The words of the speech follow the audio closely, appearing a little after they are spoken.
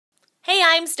Hey,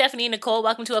 I'm Stephanie Nicole.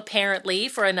 Welcome to Apparently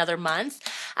for another month.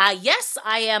 Yes,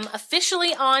 I am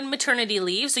officially on maternity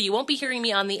leave, so you won't be hearing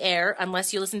me on the air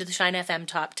unless you listen to the Shine FM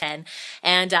Top 10.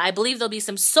 And I believe there'll be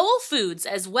some soul foods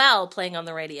as well playing on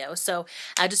the radio. So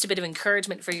just a bit of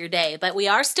encouragement for your day. But we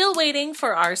are still waiting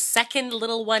for our second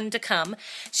little one to come.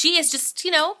 She is just,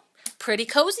 pretty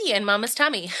cozy in Mama's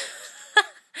tummy.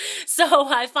 So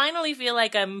I finally feel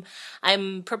like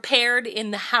I'm prepared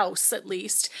in the house, at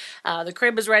least. The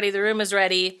crib is ready, the room is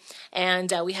ready,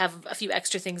 and we have a few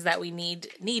extra things that we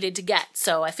needed to get.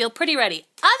 So I feel pretty ready.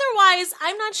 Otherwise,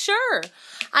 I'm not sure.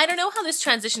 I don't know how this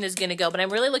transition is going to go, but I'm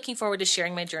really looking forward to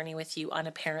sharing my journey with you on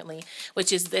Apparently,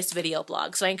 which is this video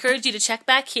blog. So I encourage you to check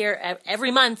back here every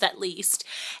month at least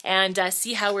and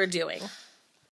see how we're doing.